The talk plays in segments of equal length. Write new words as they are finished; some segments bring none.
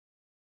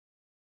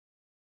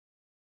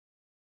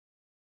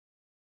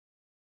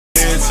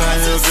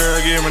time your girl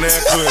give me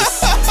that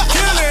pussy.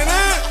 Killing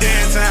it.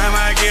 Anytime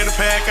I get a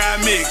pack, I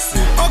mix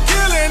it. I'm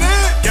killing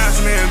it. Got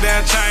some in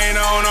that chain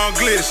on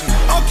glisten.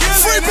 I'm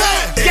killing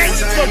it.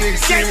 Anytime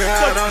niggas see me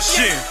out on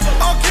shit.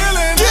 I'm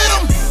killing it. Get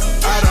 'em.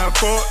 I done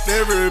fucked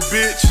every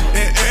bitch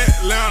in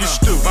Atlanta.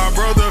 My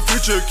brother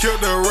Future killed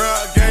the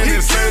rap game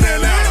in St.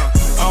 Atlanta.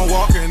 I'm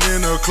walking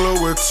in the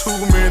club with too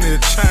many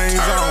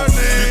chains on.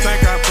 You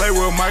think I play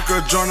with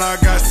Michael Jordan? I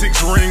got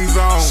 6 rings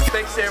on.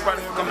 Thanks to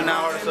everybody for coming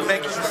out. So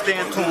thank you for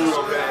staying tuned.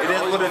 It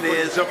is what it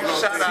is.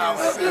 Shout out.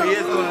 We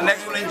is doing the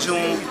next one in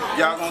June.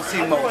 Y'all gonna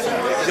see more.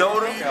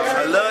 Yoda,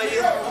 I love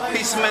you.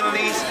 Peace and Middle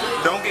East.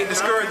 Don't get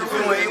discouraged if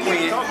you ain't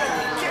win.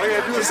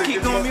 Just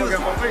keep doing music.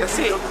 That's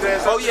it.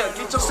 Oh yeah,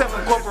 get yourself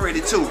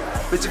incorporated too.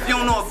 But if you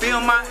don't know what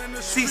Bill Mott,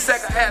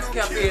 C-Second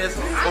ASCAP is,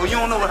 or you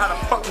don't know how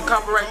to fucking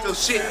copyright your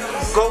shit,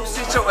 go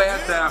sit your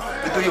ass down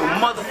and do your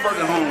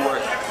motherfucking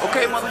homework.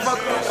 Okay,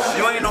 motherfucker?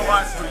 You ain't no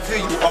artist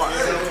until you are.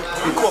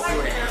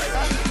 Incorporate.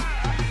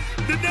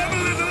 The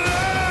devil is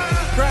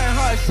alive. Grind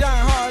hard,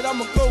 shine hard,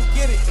 I'ma go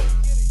get it.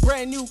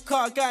 Brand new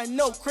car, got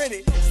no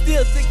credit.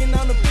 Still thinking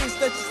on the bitch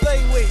that you slay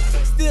with.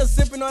 Still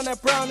sipping on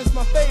that brown, it's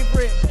my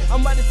favorite.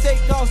 I'm about to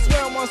take off,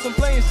 swear I'm on some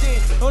plain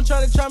shit. Don't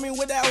try to try me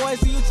with that white,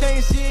 so you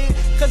change shit.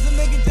 Cause the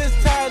nigga just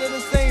tired of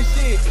the same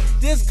shit.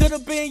 This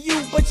could've been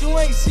you, but you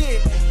ain't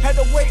shit. Had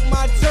to wait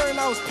my turn,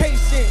 I was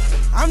patient.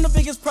 I'm the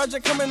biggest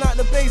project coming out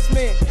the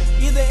basement.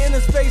 Either in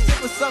a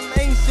spaceship or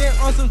something ancient.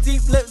 On some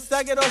deep lips,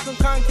 I get on some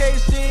concave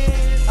shit.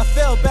 I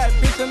fell back,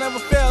 bitch, I never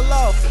fell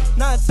off.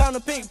 Now it's time to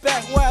pick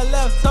back where I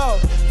left off.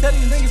 Tell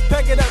these niggas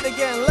pack it up, they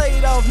getting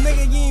laid off.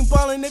 Nigga, you ain't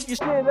ballin' if your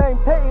shit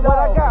ain't paid off. But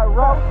I got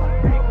raw.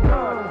 Big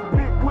guns,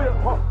 big whip,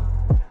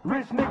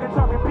 rich nigga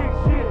talking